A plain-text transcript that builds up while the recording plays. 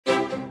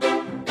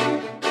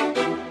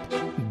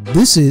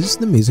This is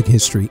the Music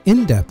History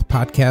In-Depth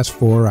podcast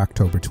for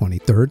October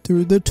 23rd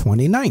through the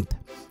 29th.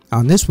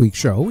 On this week's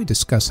show, we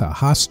discuss a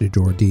hostage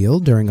ordeal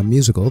during a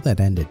musical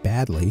that ended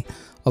badly,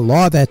 a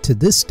law that to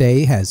this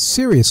day has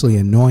seriously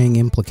annoying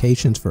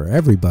implications for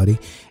everybody,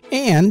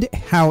 and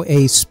how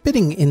a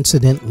spitting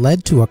incident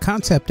led to a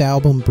concept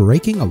album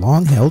breaking a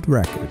long-held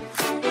record.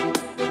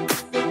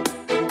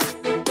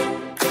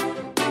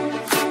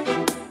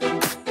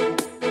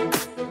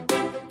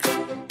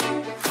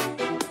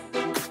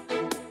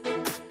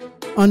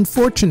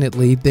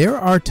 Unfortunately, there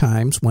are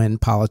times when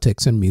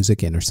politics and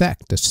music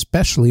intersect,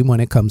 especially when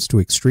it comes to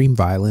extreme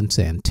violence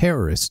and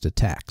terrorist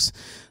attacks.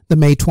 The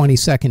May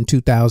 22,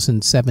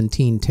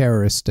 2017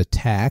 terrorist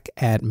attack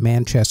at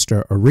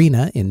Manchester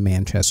Arena in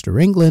Manchester,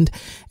 England,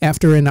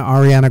 after an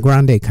Ariana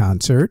Grande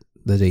concert,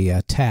 the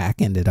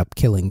attack ended up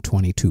killing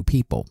 22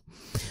 people.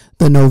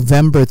 The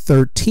November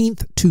 13,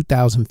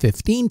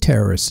 2015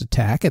 terrorist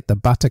attack at the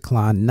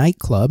Bataclan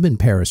nightclub in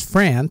Paris,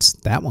 France,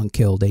 that one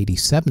killed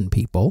 87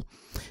 people.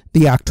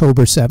 The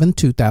October 7,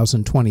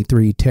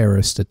 2023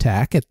 terrorist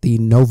attack at the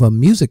Nova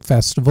Music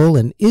Festival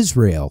in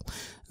Israel,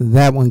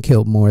 that one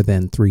killed more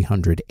than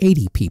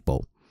 380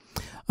 people.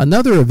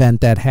 Another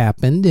event that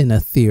happened in a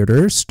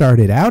theater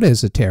started out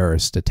as a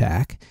terrorist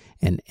attack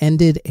and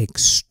ended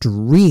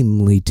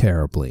extremely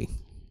terribly.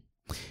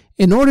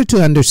 In order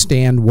to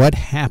understand what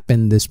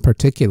happened this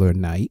particular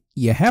night,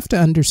 you have to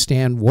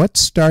understand what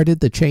started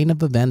the chain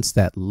of events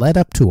that led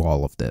up to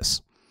all of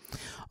this.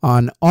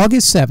 On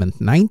August 7,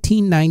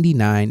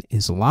 1999,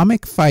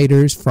 Islamic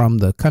fighters from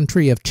the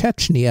country of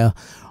Chechnya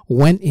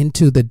went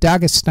into the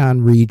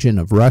Dagestan region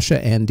of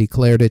Russia and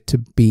declared it to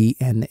be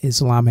an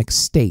Islamic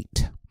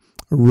state.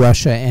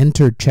 Russia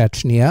entered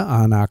Chechnya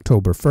on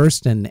October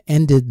 1st and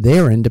ended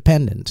their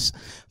independence.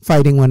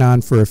 Fighting went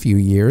on for a few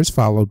years,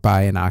 followed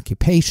by an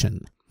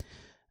occupation.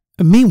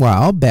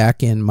 Meanwhile,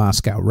 back in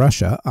Moscow,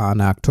 Russia, on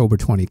October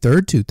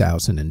 23,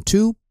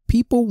 2002,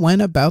 people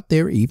went about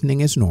their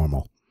evening as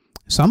normal.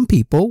 Some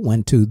people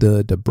went to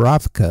the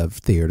Dubrovka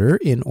theater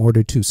in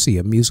order to see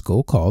a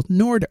musical called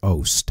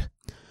Nordost.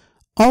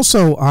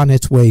 Also on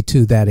its way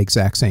to that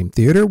exact same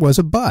theater was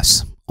a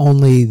bus,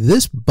 only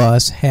this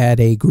bus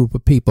had a group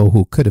of people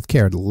who could have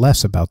cared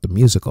less about the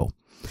musical.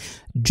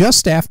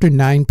 Just after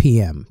 9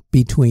 p.m.,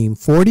 between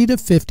 40 to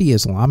 50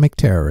 Islamic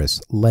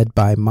terrorists led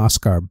by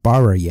Moskar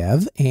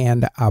Barayev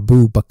and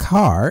Abu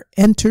Bakr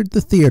entered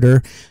the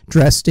theater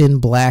dressed in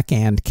black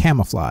and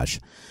camouflage.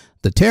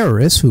 The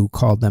terrorists, who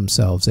called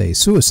themselves a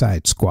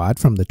suicide squad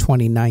from the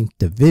 29th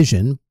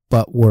Division,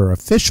 but were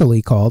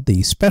officially called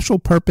the Special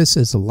Purpose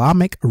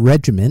Islamic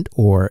Regiment,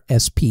 or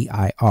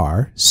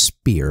SPIR,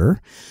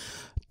 SPEAR,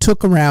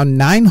 took around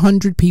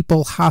 900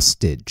 people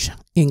hostage,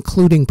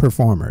 including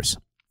performers.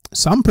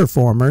 Some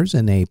performers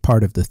in a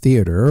part of the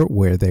theater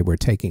where they were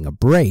taking a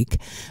break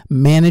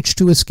managed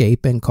to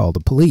escape and call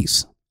the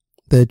police.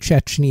 The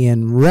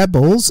Chechnyan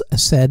rebels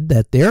said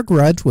that their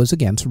grudge was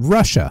against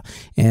Russia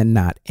and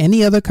not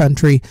any other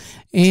country,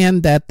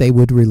 and that they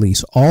would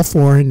release all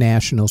foreign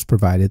nationals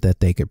provided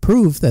that they could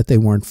prove that they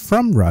weren't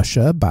from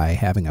Russia by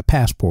having a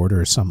passport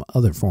or some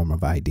other form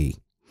of ID.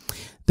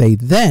 They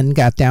then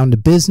got down to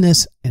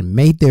business and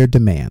made their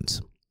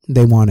demands.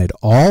 They wanted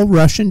all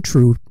Russian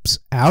troops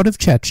out of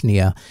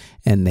Chechnya,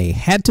 and they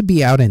had to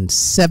be out in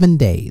 7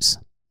 days.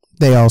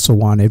 They also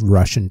wanted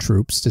Russian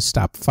troops to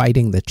stop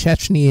fighting the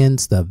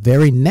Chechnyans the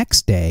very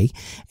next day,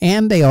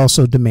 and they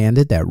also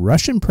demanded that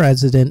Russian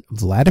President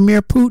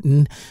Vladimir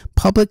Putin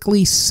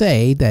publicly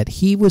say that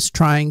he was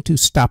trying to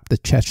stop the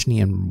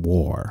Chechnyan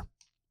war.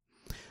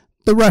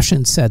 The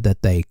Russians said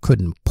that they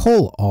couldn't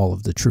pull all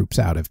of the troops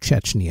out of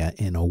Chechnya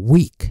in a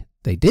week.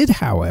 They did,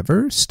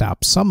 however,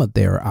 stop some of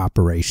their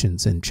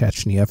operations in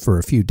Chechnya for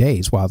a few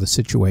days while the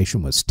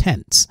situation was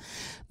tense.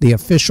 The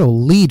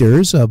official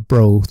leaders of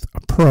both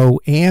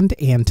pro- and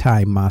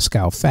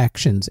anti-Moscow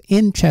factions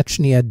in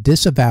Chechnya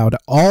disavowed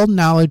all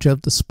knowledge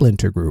of the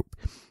splinter group,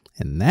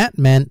 and that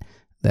meant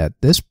that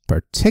this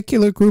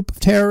particular group of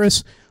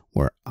terrorists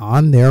were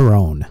on their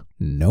own,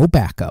 no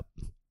backup.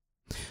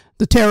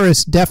 The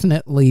terrorists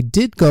definitely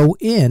did go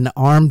in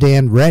armed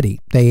and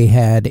ready. They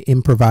had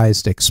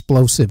improvised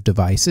explosive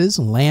devices,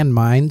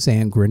 landmines,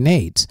 and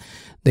grenades.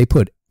 They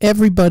put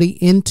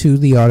everybody into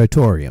the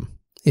auditorium.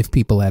 If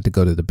people had to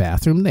go to the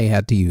bathroom, they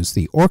had to use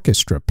the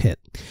orchestra pit.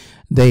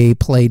 They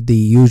played the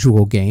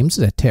usual games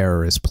that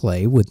terrorists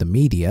play with the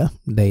media.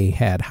 They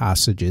had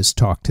hostages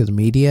talk to the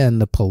media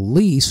and the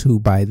police, who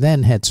by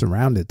then had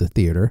surrounded the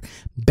theater,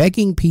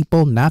 begging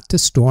people not to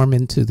storm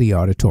into the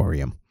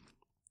auditorium.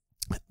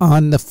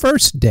 On the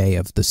first day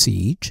of the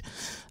siege,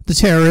 the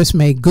terrorists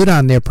made good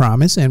on their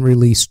promise and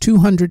released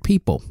 200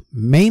 people,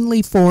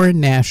 mainly foreign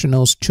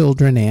nationals,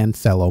 children, and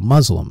fellow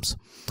Muslims.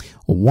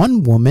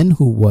 One woman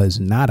who was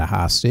not a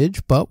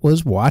hostage but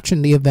was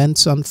watching the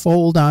events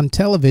unfold on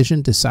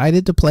television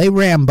decided to play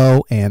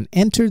Rambo and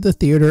enter the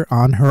theater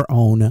on her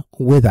own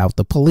without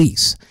the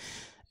police.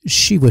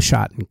 She was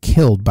shot and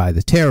killed by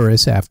the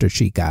terrorists after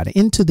she got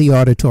into the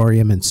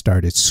auditorium and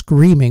started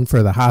screaming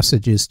for the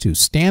hostages to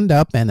stand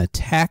up and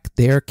attack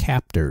their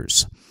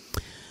captors.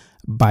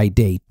 By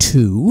day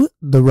 2,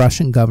 the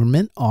Russian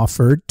government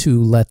offered to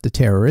let the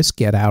terrorists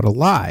get out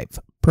alive,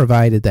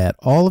 provided that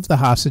all of the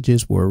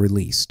hostages were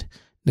released.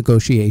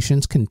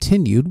 Negotiations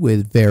continued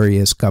with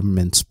various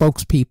government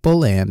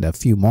spokespeople and a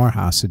few more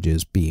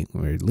hostages being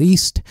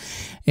released.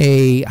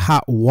 A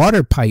hot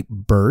water pipe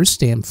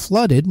burst and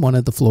flooded one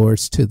of the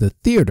floors to the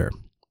theater.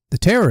 The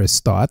terrorists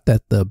thought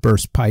that the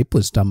burst pipe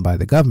was done by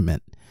the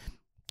government.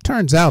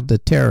 Turns out the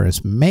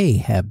terrorists may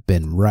have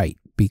been right,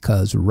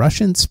 because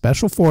Russian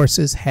special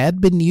forces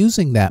had been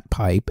using that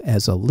pipe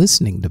as a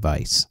listening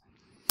device.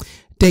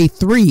 Day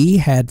 3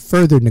 had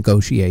further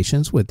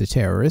negotiations with the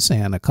terrorists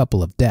and a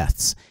couple of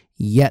deaths.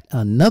 Yet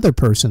another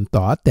person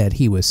thought that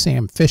he was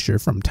Sam Fisher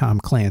from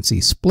Tom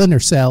Clancy's Splinter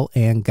Cell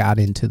and got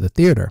into the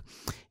theater.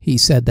 He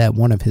said that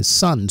one of his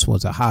sons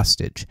was a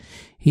hostage.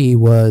 He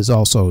was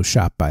also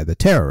shot by the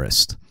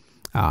terrorist.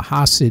 A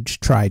hostage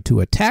tried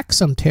to attack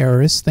some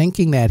terrorists,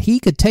 thinking that he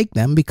could take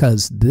them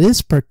because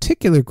this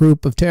particular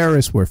group of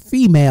terrorists were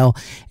female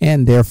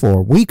and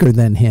therefore weaker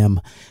than him.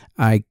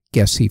 I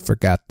guess he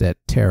forgot that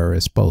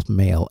terrorists, both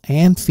male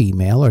and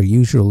female, are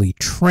usually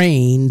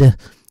trained,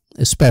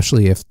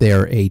 especially if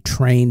they're a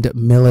trained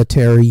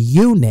military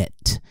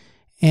unit.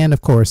 And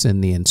of course, in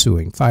the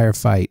ensuing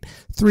firefight,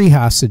 3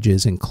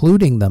 hostages,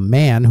 including the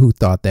man who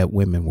thought that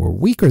women were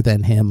weaker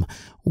than him,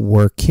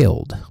 were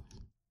killed.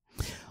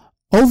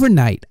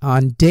 Overnight,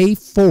 on day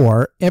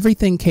 4,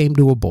 everything came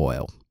to a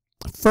boil.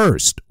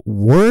 First,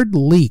 word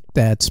leaked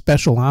that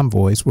special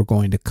envoys were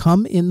going to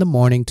come in the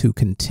morning to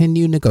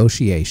continue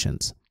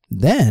negotiations.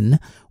 Then,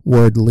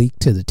 word leaked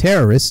to the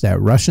terrorists that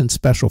Russian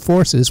special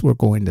forces were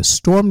going to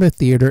storm the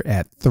theater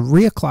at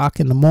 3 o'clock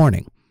in the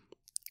morning.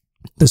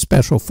 The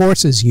special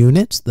forces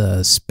units,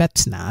 the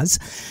Spetsnaz,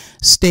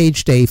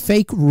 staged a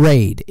fake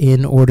raid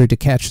in order to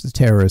catch the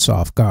terrorists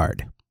off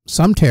guard.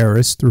 Some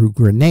terrorists threw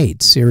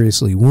grenades,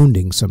 seriously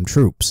wounding some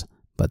troops.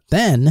 But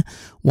then,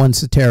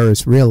 once the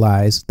terrorists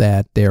realized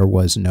that there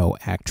was no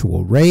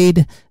actual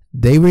raid,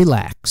 they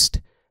relaxed,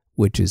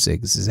 which is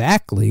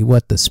exactly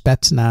what the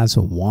Spetsnaz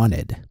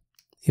wanted.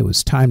 It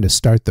was time to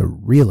start the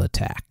real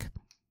attack.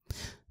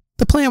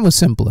 The plan was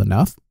simple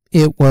enough.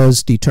 It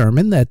was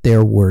determined that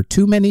there were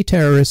too many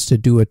terrorists to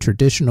do a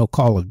traditional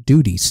Call of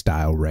Duty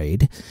style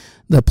raid.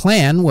 The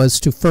plan was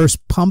to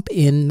first pump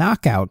in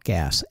knockout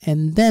gas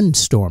and then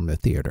storm the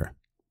theater.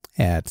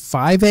 At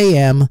 5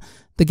 a.m.,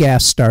 the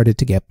gas started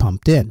to get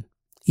pumped in,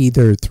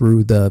 either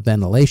through the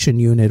ventilation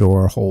unit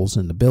or holes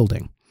in the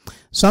building.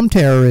 Some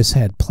terrorists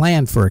had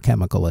planned for a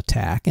chemical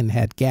attack and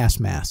had gas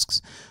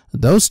masks.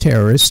 Those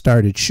terrorists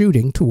started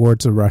shooting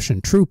towards the Russian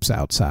troops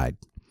outside.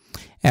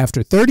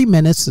 After 30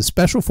 minutes, the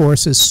special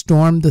forces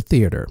stormed the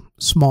theater.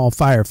 Small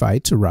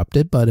firefights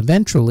erupted, but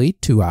eventually,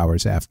 2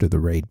 hours after the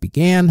raid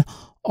began,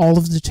 all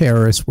of the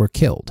terrorists were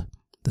killed.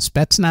 The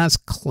Spetsnaz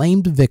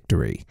claimed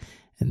victory,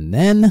 and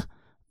then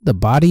the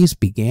bodies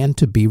began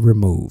to be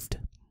removed.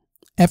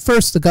 At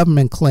first, the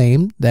government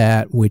claimed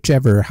that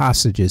whichever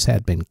hostages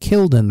had been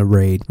killed in the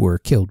raid were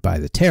killed by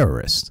the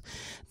terrorists.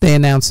 They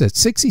announced that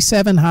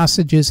 67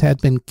 hostages had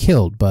been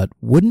killed, but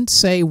wouldn't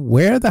say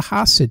where the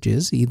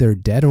hostages, either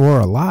dead or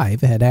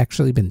alive, had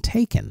actually been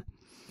taken.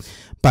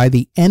 By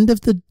the end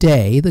of the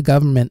day, the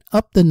government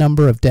upped the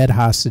number of dead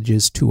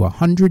hostages to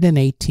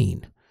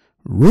 118.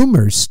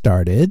 Rumors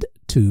started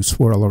to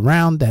swirl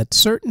around that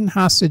certain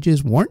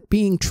hostages weren't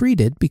being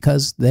treated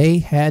because they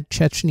had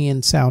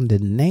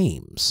Chechnyan-sounding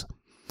names.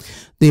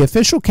 The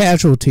official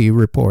casualty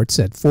report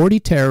said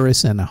 40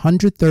 terrorists and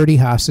 130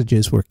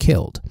 hostages were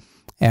killed.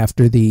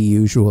 After the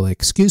usual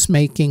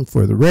excuse-making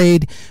for the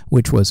raid,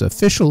 which was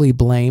officially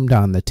blamed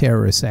on the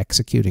terrorists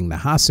executing the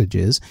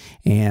hostages,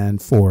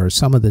 and for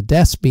some of the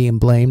deaths being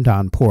blamed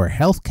on poor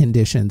health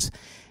conditions,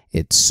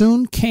 it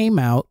soon came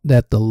out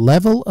that the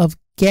level of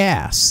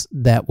gas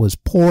that was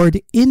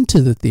poured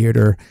into the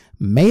theater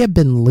may have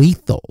been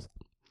lethal.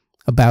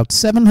 About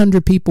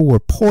 700 people were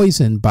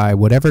poisoned by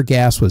whatever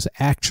gas was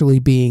actually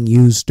being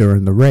used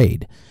during the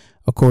raid.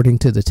 According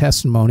to the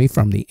testimony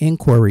from the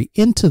inquiry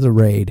into the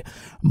raid,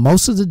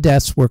 most of the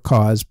deaths were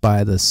caused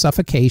by the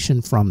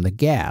suffocation from the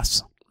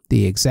gas,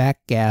 the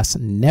exact gas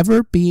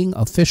never being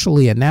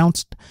officially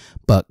announced,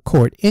 but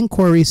court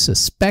inquiries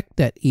suspect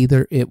that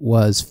either it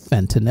was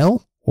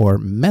fentanyl or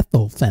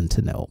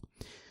methylfentanyl.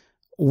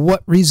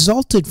 What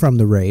resulted from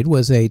the raid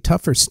was a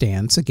tougher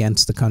stance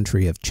against the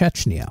country of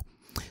Chechnya.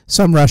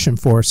 Some Russian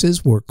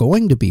forces were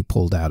going to be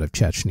pulled out of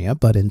Chechnya,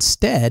 but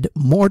instead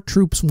more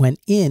troops went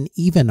in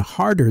even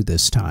harder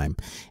this time,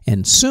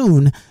 and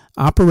soon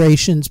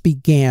operations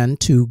began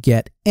to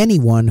get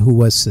anyone who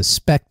was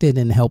suspected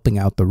in helping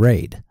out the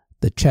raid.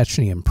 The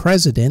Chechnyan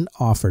president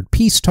offered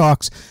peace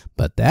talks,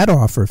 but that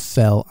offer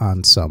fell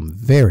on some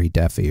very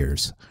deaf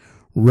ears.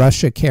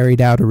 Russia carried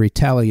out a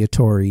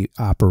retaliatory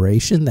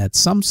operation that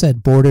some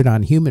said bordered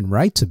on human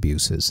rights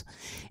abuses.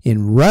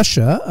 In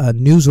Russia, a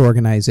news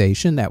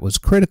organization that was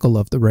critical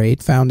of the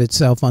raid found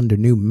itself under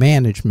new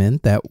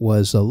management that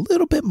was a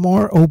little bit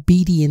more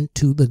obedient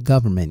to the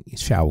government,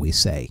 shall we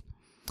say.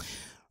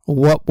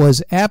 What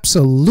was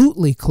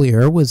absolutely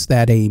clear was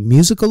that a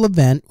musical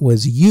event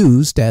was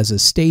used as a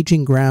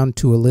staging ground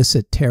to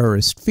elicit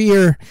terrorist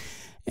fear,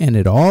 and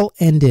it all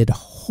ended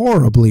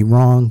horribly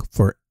wrong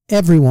for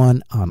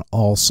everyone on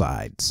all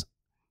sides.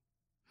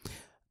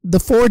 The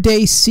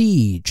 4-day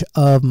siege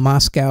of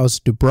Moscow's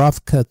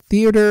Dubrovka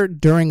Theater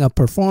during a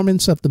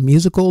performance of the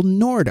musical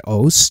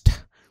Nordost,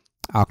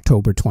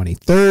 October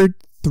 23rd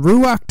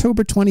through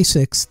October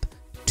 26th,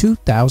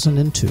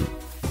 2002.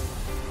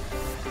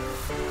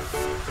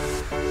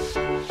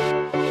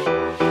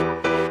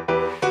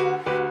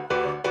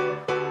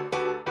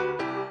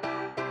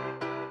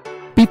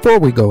 Before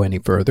we go any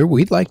further,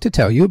 we'd like to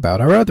tell you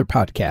about our other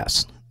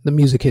podcasts. The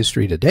Music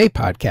History Today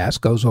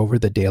podcast goes over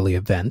the daily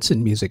events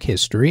in music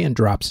history and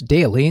drops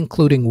daily,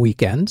 including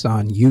weekends,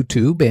 on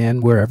YouTube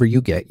and wherever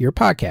you get your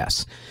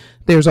podcasts.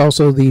 There's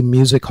also the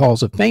Music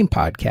Halls of Fame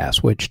podcast,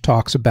 which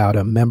talks about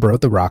a member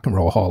of the Rock and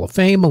Roll Hall of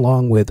Fame,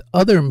 along with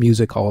other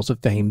Music Halls of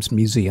Fame's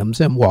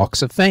museums and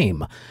walks of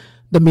fame.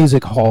 The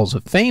Music Halls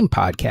of Fame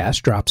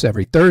podcast drops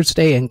every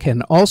Thursday and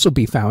can also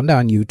be found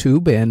on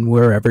YouTube and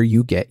wherever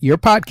you get your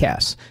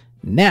podcasts.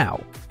 Now,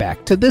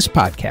 back to this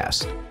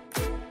podcast.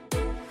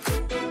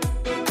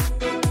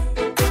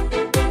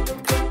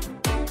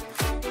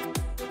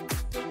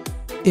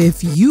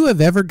 If you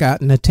have ever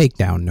gotten a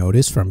takedown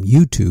notice from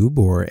YouTube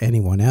or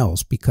anyone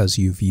else because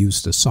you've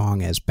used a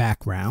song as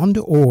background,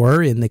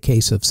 or in the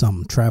case of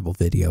some travel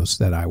videos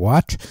that I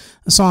watch,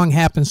 a song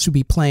happens to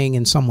be playing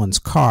in someone's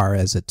car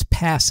as it's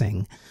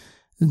passing,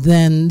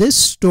 then this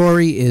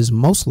story is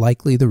most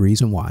likely the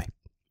reason why.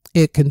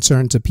 It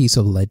concerns a piece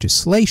of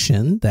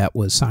legislation that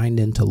was signed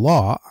into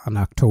law on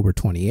October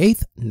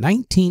 28,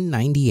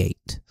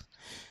 1998.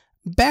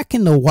 Back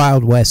in the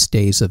Wild West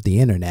days of the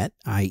internet,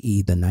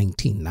 i.e. the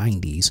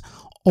 1990s,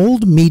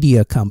 old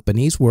media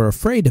companies were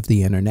afraid of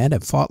the internet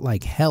and fought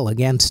like hell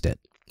against it.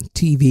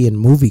 TV and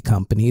movie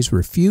companies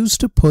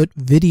refused to put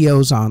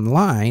videos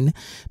online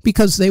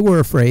because they were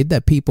afraid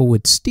that people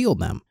would steal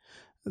them.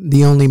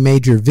 The only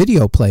major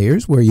video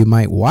players where you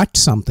might watch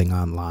something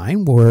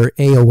online were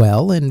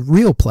AOL and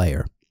Real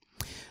Player.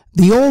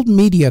 The old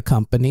media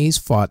companies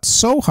fought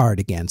so hard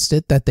against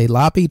it that they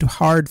lobbied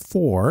hard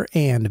for,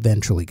 and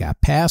eventually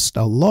got passed,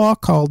 a law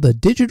called the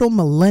Digital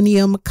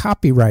Millennium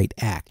Copyright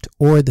Act,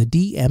 or the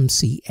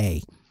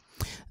DMCA.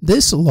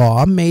 This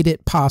law made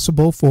it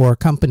possible for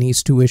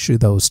companies to issue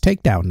those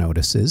takedown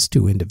notices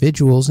to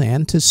individuals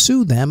and to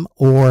sue them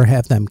or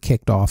have them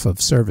kicked off of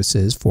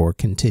services for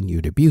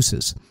continued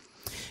abuses.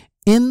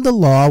 In the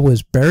law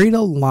was buried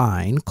a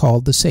line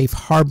called the Safe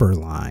Harbor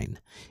Line.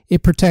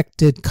 It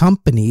protected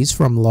companies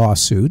from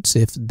lawsuits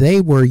if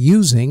they were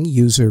using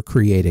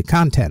user-created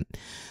content.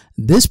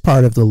 This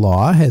part of the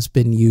law has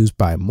been used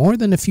by more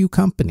than a few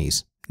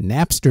companies.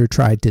 Napster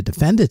tried to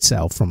defend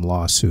itself from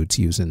lawsuits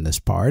using this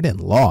part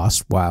and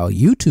lost, while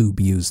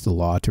YouTube used the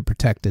law to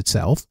protect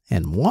itself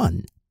and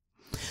won.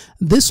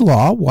 This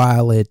law,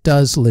 while it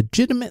does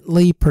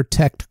legitimately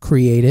protect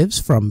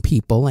creatives from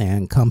people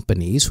and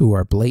companies who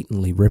are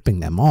blatantly ripping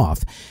them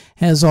off,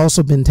 has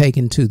also been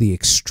taken to the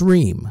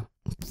extreme.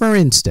 For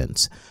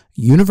instance,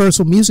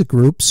 Universal Music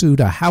Group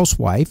sued a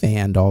housewife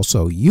and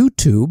also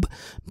YouTube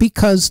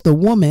because the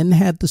woman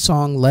had the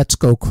song Let's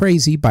Go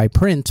Crazy by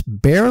Prince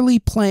barely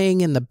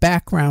playing in the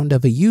background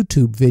of a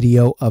YouTube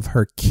video of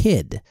her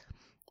kid.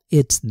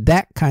 It's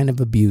that kind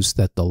of abuse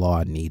that the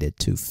law needed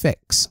to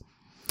fix.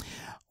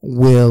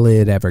 Will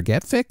it ever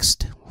get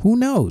fixed? Who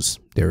knows?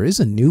 There is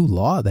a new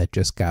law that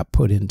just got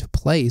put into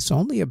place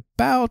only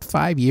about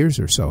 5 years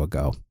or so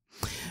ago.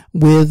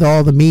 With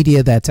all the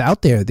media that's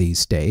out there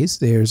these days,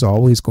 there's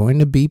always going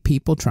to be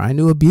people trying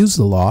to abuse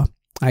the law.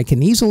 I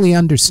can easily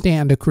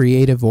understand a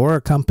creative or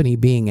a company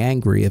being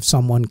angry if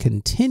someone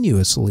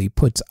continuously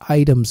puts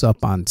items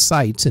up on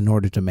sites in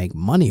order to make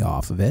money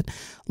off of it,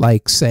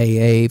 like, say,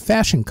 a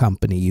fashion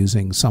company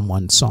using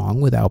someone's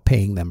song without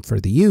paying them for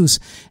the use,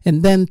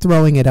 and then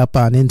throwing it up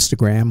on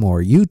Instagram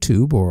or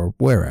YouTube or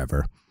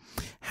wherever.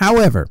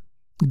 However,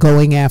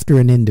 going after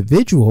an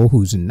individual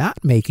who's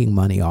not making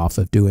money off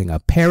of doing a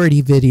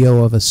parody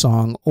video of a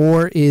song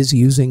or is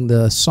using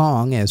the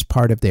song as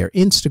part of their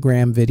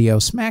Instagram video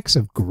smacks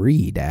of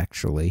greed,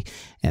 actually,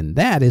 and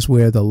that is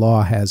where the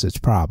law has its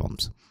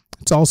problems.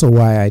 It's also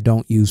why I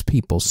don't use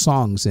people's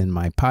songs in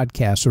my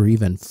podcasts or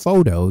even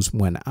photos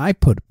when I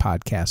put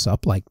podcasts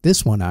up like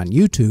this one on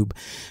YouTube,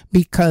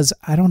 because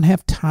I don't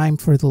have time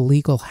for the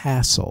legal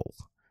hassle.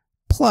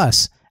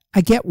 Plus, I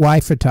get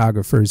why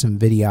photographers and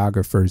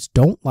videographers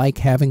don't like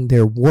having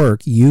their work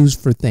used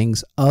for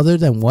things other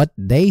than what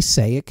they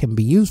say it can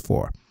be used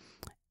for.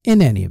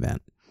 In any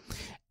event,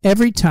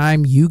 every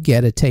time you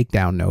get a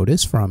takedown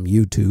notice from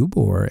YouTube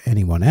or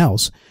anyone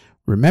else,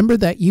 remember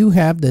that you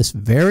have this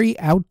very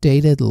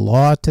outdated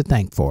law to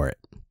thank for it.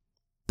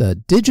 The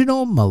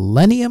Digital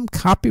Millennium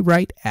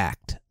Copyright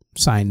Act,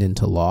 signed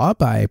into law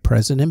by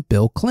President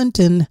Bill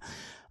Clinton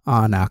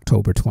on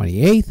October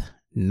 28,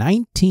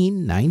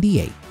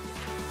 1998.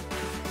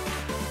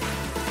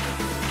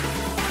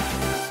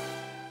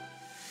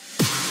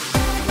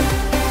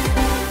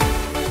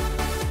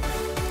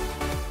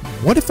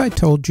 What if I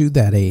told you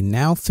that a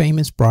now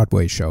famous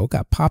Broadway show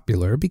got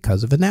popular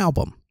because of an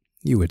album?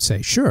 You would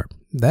say, sure,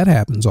 that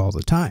happens all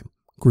the time.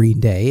 Green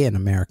Day and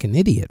American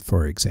Idiot,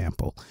 for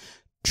example.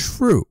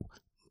 True,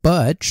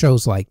 but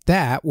shows like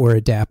that were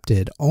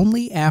adapted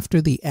only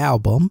after the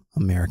album,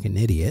 American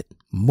Idiot,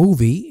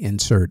 movie,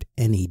 insert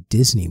any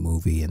Disney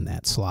movie in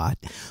that slot,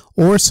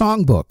 or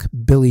songbook,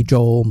 Billy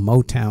Joel,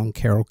 Motown,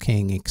 Carole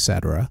King,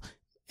 etc.,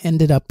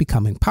 ended up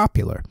becoming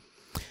popular.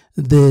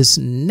 This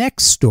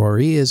next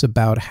story is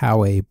about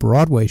how a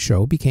Broadway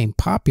show became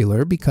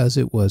popular because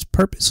it was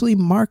purposely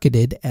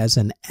marketed as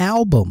an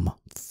album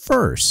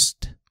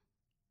first.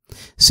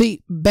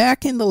 See,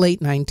 back in the late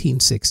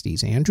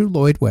 1960s, Andrew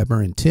Lloyd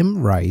Webber and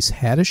Tim Rice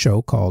had a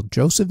show called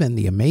Joseph and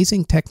the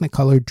Amazing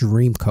Technicolor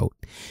Dreamcoat.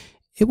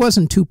 It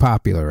wasn't too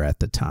popular at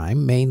the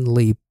time,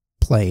 mainly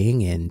playing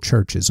in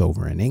churches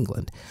over in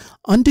England.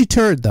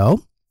 Undeterred,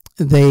 though,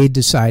 they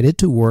decided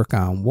to work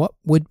on what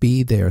would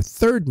be their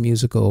third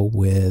musical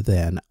with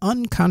an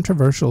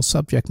uncontroversial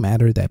subject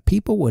matter that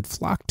people would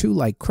flock to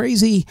like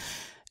crazy: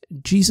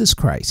 Jesus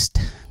Christ.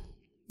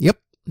 Yep,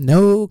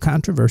 no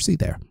controversy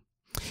there.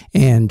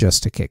 And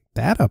just to kick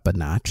that up a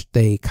notch,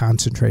 they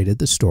concentrated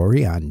the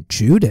story on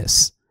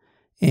Judas.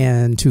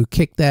 And to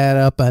kick that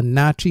up a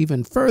notch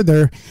even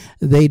further,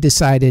 they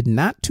decided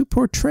not to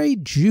portray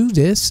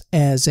Judas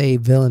as a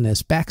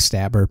villainous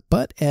backstabber,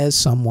 but as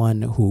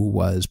someone who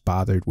was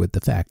bothered with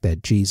the fact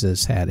that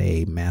Jesus had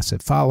a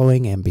massive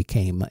following and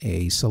became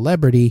a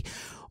celebrity,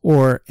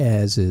 or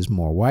as is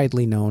more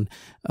widely known,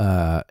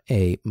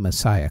 a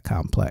Messiah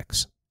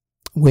complex.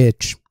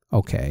 Which,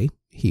 okay,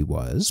 he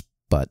was,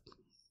 but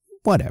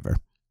whatever.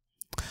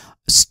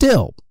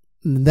 Still,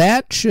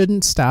 that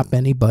shouldn't stop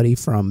anybody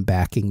from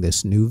backing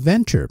this new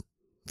venture,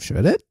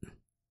 should it?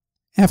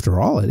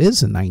 After all, it is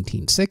the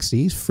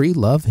 1960s, free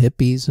love,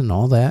 hippies, and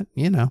all that,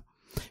 you know.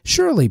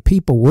 Surely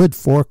people would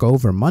fork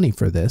over money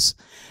for this.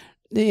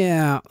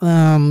 Yeah,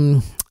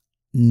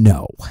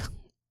 no.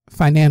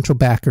 Financial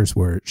backers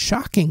were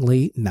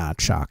shockingly, not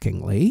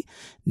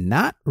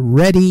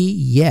ready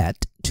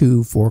yet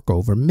to fork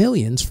over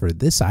millions for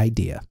this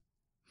idea.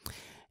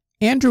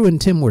 Andrew and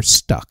Tim were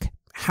stuck.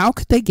 How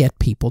could they get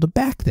people to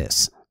back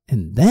this?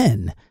 And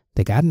then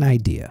they got an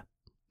idea.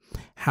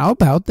 How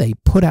about they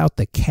put out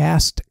the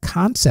cast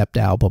concept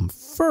album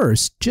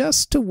first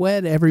just to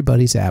whet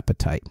everybody's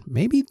appetite?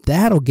 Maybe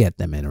that'll get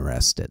them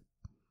interested.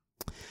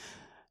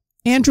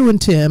 Andrew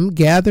and Tim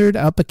gathered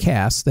up a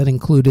cast that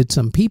included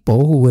some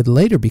people who would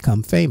later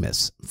become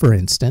famous. For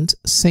instance,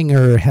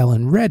 singer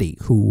Helen Reddy,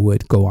 who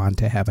would go on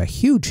to have a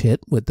huge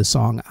hit with the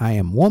song I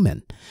Am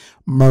Woman,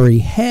 Murray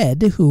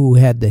Head, who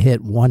had the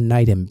hit One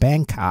Night in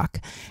Bangkok,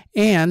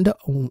 and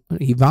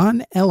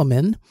Yvonne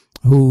Elliman,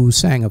 who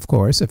sang, of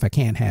course, If I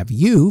Can't Have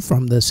You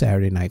from the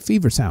Saturday Night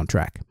Fever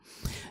soundtrack.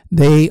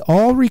 They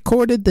all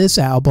recorded this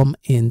album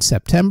in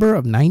September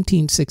of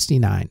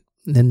 1969.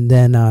 And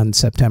then on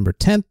September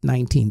 10th,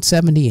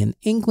 1970 in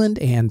England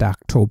and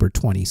October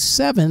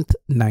 27th,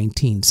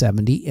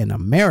 1970 in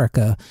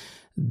America,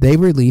 they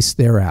released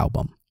their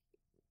album.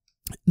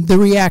 The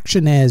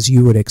reaction, as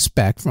you would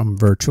expect from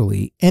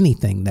virtually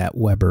anything that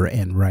Webber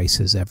and Rice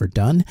has ever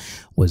done,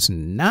 was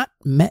not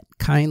met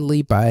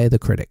kindly by the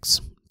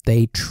critics.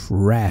 They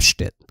trashed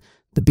it.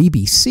 The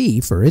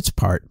BBC, for its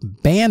part,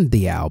 banned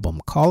the album,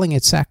 calling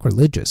it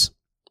sacrilegious.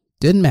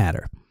 Didn't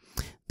matter.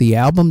 The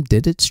album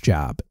did its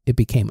job. It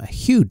became a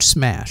huge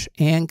smash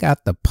and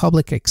got the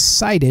public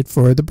excited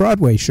for the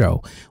Broadway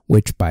show,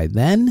 which by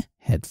then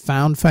had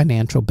found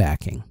financial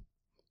backing.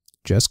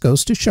 Just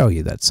goes to show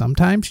you that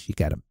sometimes you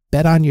got to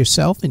bet on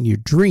yourself and your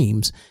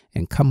dreams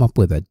and come up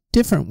with a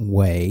different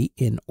way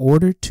in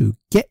order to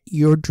get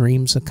your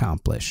dreams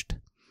accomplished.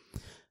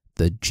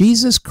 The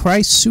Jesus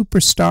Christ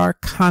Superstar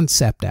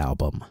concept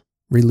album,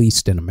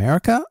 released in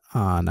America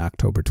on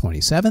October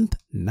 27th,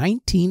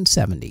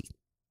 1970.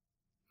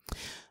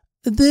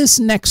 This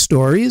next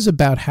story is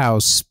about how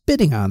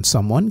spitting on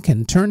someone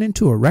can turn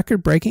into a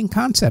record-breaking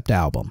concept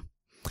album.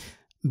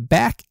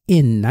 Back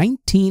in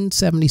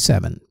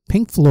 1977,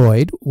 Pink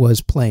Floyd was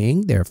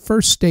playing their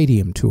first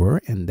stadium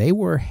tour, and they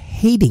were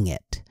hating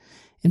it.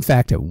 In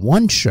fact, at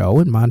one show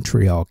in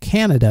Montreal,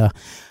 Canada,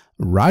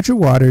 Roger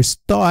Waters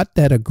thought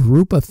that a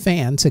group of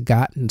fans had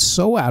gotten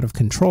so out of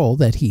control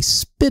that he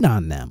spit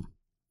on them.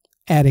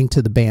 Adding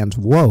to the band's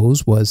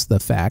woes was the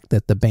fact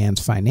that the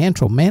band's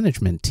financial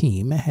management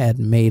team had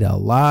made a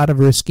lot of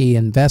risky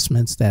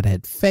investments that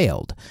had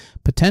failed,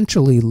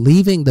 potentially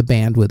leaving the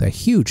band with a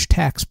huge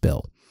tax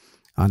bill.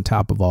 On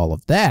top of all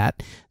of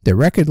that, the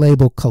record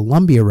label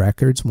Columbia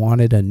Records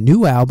wanted a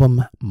new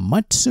album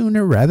much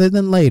sooner rather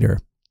than later.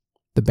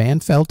 The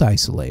band felt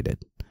isolated.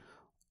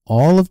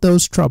 All of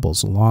those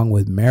troubles, along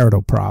with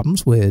marital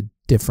problems with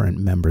different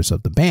members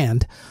of the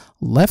band,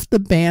 left the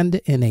band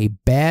in a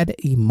bad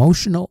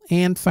emotional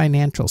and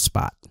financial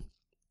spot.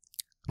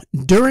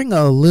 During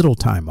a little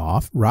time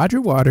off,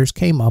 Roger Waters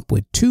came up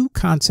with two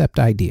concept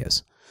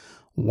ideas.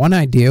 One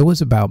idea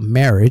was about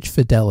marriage,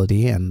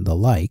 fidelity, and the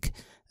like.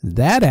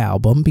 That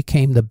album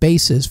became the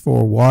basis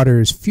for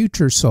Waters'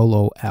 future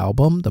solo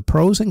album, The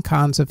Pros and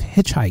Cons of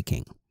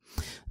Hitchhiking.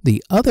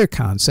 The other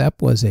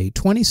concept was a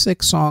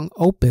 26-song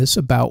opus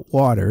about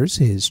Waters,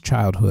 his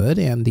childhood,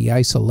 and the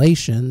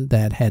isolation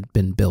that had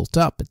been built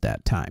up at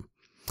that time.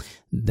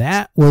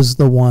 That was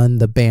the one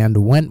the band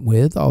went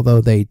with, although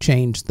they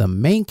changed the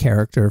main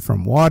character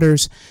from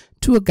Waters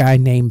to a guy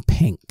named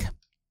Pink.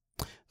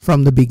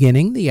 From the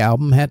beginning, the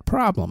album had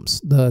problems.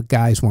 The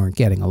guys weren't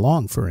getting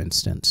along, for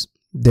instance.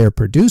 Their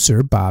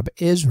producer, Bob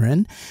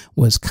Ezrin,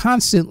 was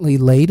constantly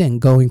late and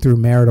going through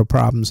marital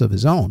problems of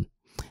his own.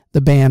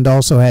 The band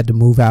also had to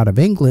move out of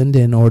England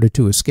in order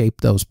to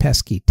escape those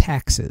pesky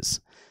taxes,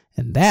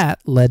 and that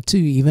led to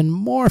even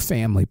more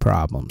family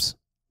problems.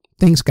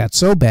 Things got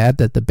so bad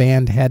that the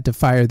band had to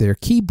fire their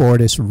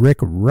keyboardist Rick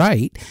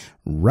Wright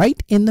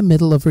right in the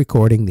middle of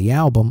recording the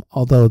album,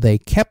 although they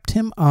kept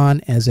him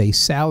on as a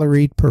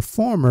salaried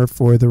performer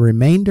for the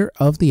remainder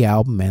of the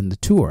album and the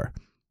tour.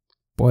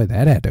 Boy,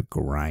 that had to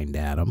grind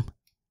at him.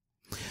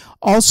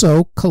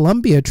 Also,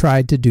 Columbia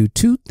tried to do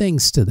two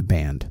things to the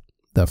band.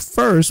 The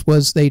first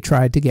was they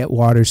tried to get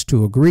Waters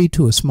to agree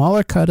to a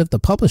smaller cut of the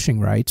publishing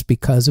rights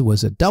because it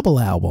was a double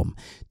album,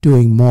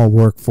 doing more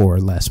work for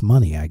less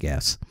money, I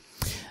guess.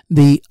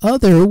 The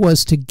other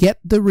was to get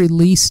the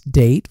release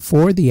date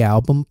for the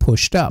album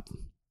pushed up.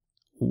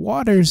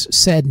 Waters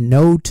said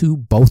no to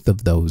both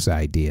of those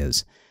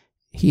ideas.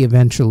 He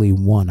eventually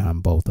won on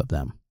both of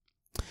them.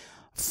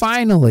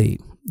 Finally,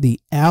 the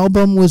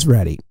album was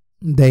ready.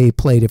 They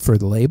played it for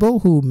the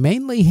label, who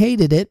mainly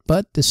hated it,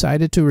 but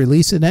decided to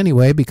release it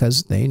anyway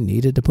because they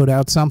needed to put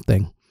out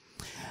something.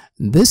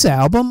 This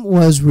album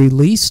was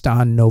released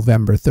on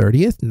November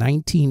 30th,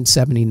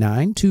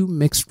 1979, to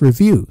mixed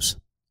reviews.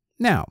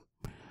 Now,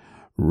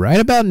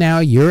 right about now,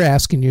 you're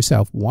asking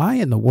yourself, why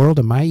in the world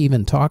am I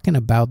even talking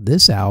about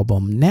this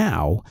album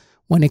now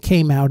when it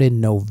came out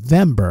in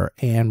November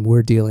and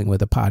we're dealing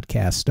with a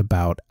podcast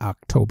about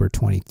October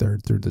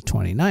 23rd through the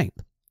 29th?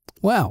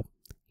 Well,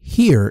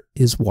 here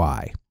is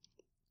why.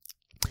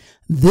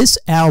 This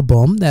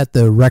album that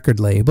the record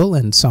label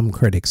and some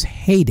critics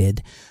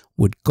hated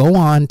would go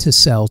on to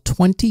sell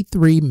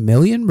 23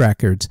 million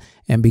records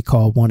and be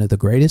called one of the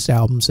greatest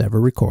albums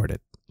ever recorded.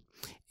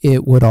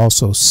 It would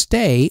also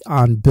stay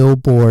on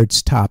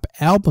Billboard's top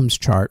albums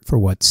chart for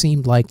what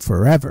seemed like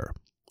forever.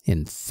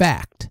 In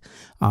fact,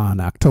 on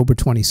October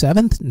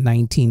 27th,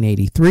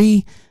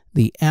 1983,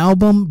 the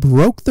album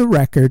broke the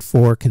record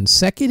for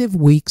consecutive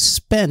weeks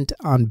spent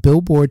on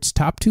Billboard's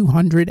Top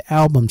 200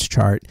 Albums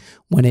chart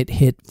when it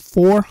hit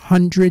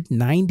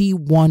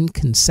 491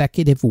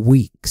 consecutive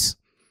weeks.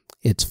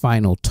 Its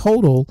final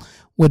total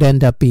would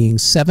end up being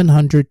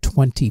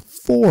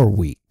 724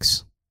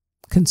 weeks.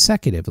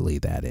 Consecutively,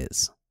 that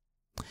is.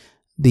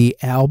 The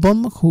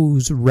album,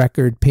 whose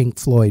record Pink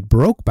Floyd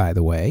broke, by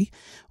the way,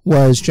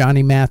 was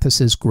Johnny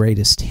Mathis's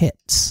Greatest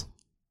Hits.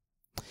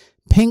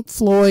 Pink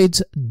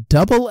Floyd's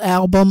double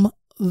album,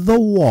 The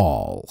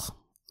Wall,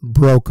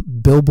 broke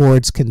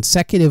Billboard's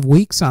consecutive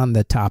weeks on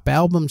the top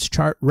albums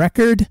chart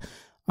record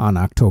on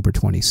October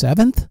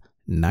 27th,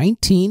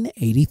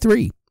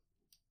 1983.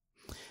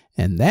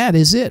 And that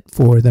is it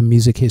for the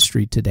Music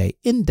History Today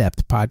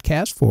in-depth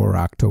podcast for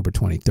October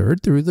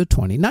 23rd through the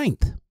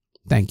 29th.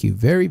 Thank you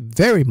very,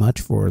 very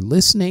much for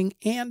listening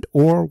and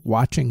or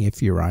watching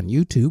if you're on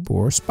YouTube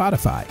or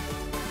Spotify.